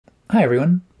Hi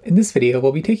everyone, in this video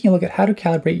we'll be taking a look at how to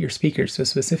calibrate your speakers to a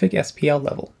specific SPL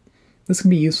level. This can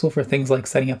be useful for things like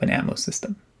setting up an Atmos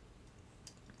system.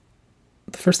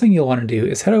 The first thing you'll want to do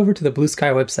is head over to the Blue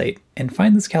Sky website and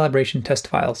find this calibration test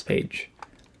files page.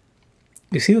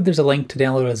 You see that there's a link to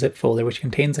download a zip folder which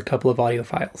contains a couple of audio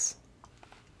files.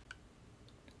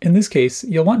 In this case,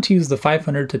 you'll want to use the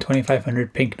 500 to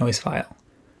 2500 pink noise file.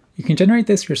 You can generate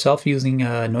this yourself using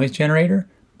a noise generator,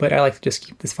 but I like to just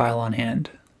keep this file on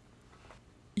hand.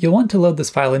 You'll want to load this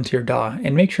file into your DAW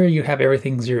and make sure you have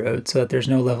everything zeroed so that there's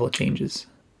no level changes.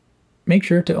 Make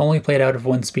sure to only play it out of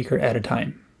one speaker at a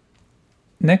time.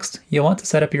 Next, you'll want to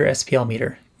set up your SPL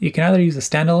meter. You can either use a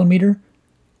standalone meter,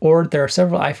 or there are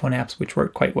several iPhone apps which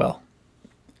work quite well.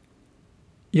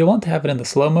 You'll want to have it in the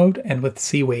slow mode and with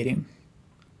C weighting.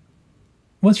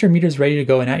 Once your meter is ready to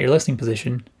go and at your listening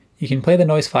position, you can play the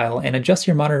noise file and adjust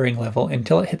your monitoring level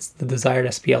until it hits the desired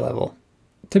SPL level.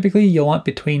 Typically, you'll want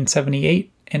between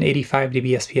 78 and 85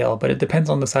 dB SPL, but it depends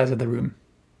on the size of the room.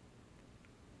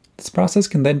 This process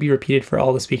can then be repeated for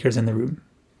all the speakers in the room.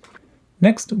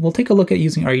 Next, we'll take a look at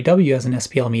using REW as an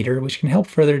SPL meter, which can help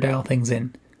further dial things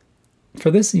in.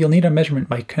 For this, you'll need a measurement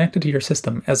mic connected to your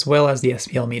system as well as the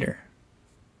SPL meter.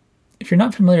 If you're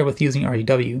not familiar with using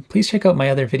REW, please check out my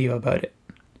other video about it.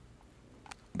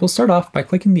 We'll start off by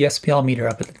clicking the SPL meter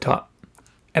up at the top.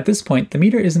 At this point, the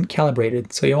meter isn't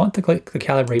calibrated, so you'll want to click the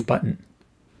Calibrate button.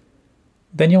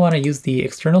 Then you'll want to use the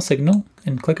external signal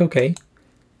and click OK,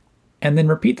 and then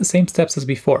repeat the same steps as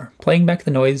before, playing back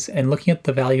the noise and looking at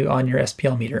the value on your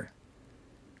SPL meter.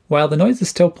 While the noise is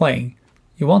still playing,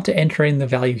 you want to enter in the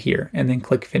value here and then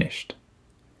click Finished.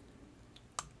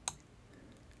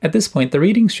 At this point, the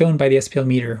readings shown by the SPL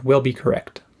meter will be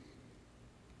correct.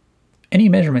 Any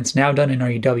measurements now done in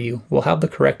REW will have the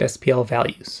correct SPL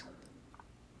values.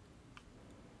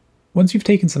 Once you've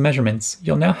taken some measurements,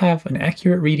 you'll now have an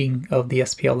accurate reading of the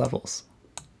SPL levels.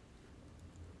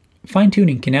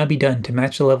 Fine-tuning can now be done to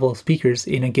match the level of speakers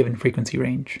in a given frequency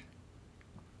range.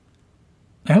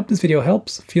 I hope this video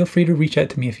helps. Feel free to reach out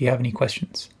to me if you have any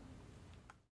questions.